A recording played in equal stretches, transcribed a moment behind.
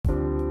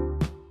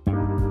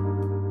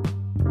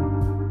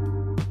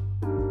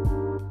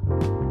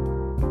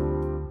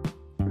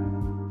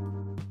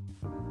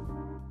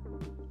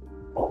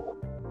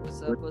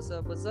What's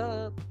up? What's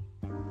up?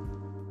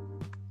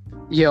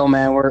 Yo,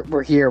 man,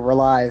 we're here. We're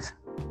live.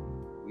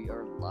 We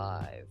are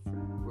live.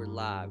 We're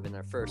live in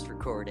our first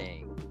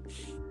recording.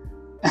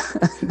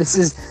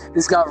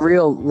 This got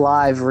real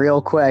live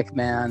real quick,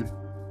 man.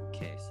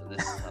 Okay, so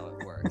this is how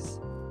it works.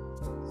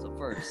 So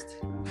first,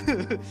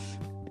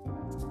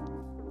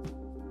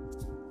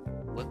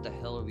 what the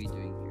hell are we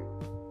doing here?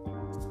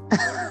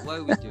 Why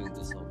are we doing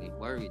this, homie?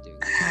 Why are we doing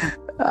this?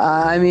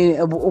 I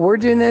mean, we're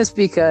doing this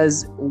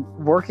because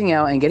working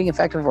out and getting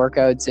effective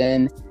workouts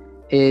in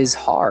is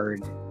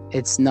hard.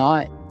 It's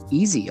not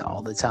easy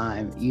all the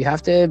time. You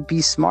have to be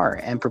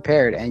smart and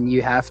prepared, and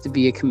you have to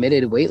be a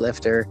committed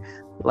weightlifter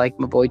like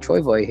my boy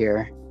Troy Boy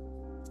here.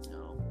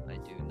 No, I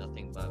do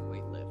nothing but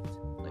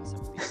weightlift, like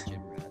some of these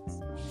gym rats.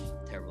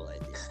 Terrible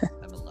idea.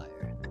 I'm a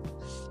liar.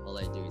 All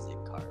I do is eat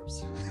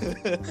carbs.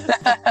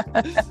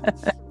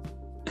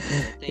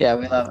 Yeah,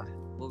 we love it.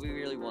 What we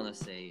really want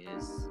to say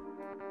is,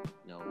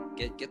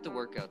 get the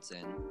workouts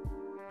in.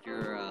 If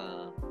you're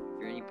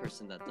any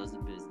person that does a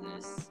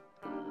business,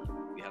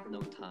 you have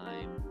no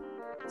time,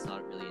 it's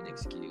not really an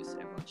excuse.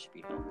 Everyone should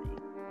be healthy.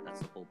 That's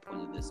the whole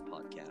point of this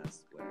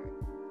podcast, where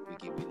we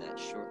give you that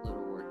short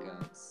little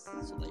workouts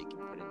so that you can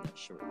put in that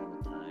short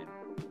little time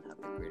and have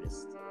the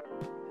greatest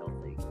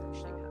health that you can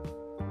actually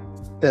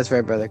have. That's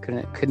right, brother.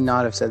 Could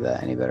not have said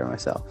that any better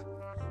myself.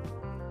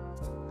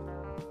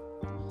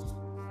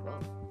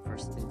 Well,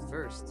 first things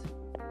first.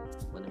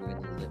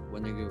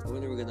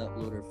 When are we gonna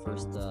upload our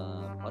first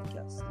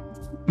podcast?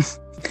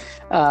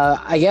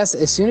 I guess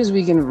as soon as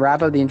we can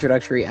wrap up the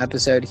introductory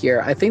episode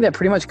here, I think that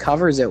pretty much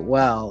covers it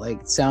well.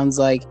 Like, it sounds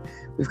like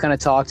we've kind of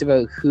talked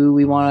about who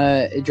we want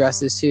to address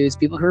this to. It's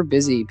people who are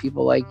busy,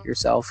 people like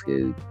yourself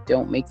who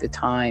don't make the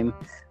time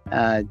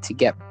to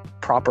get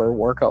proper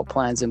workout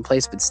plans in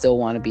place, but still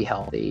want to be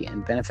healthy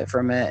and benefit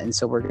from it. And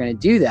so we're going to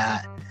do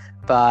that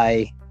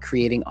by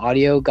creating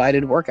audio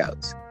guided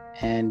workouts.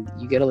 And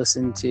you get to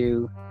listen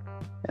to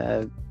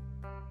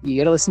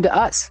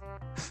us.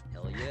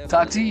 Hell yeah, Talk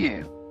brother. to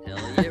you. Hell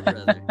yeah,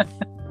 brother.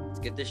 Let's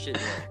get this shit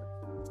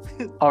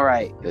going. All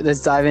right,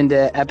 let's dive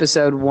into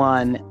episode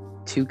 1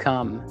 to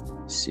come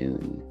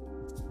soon.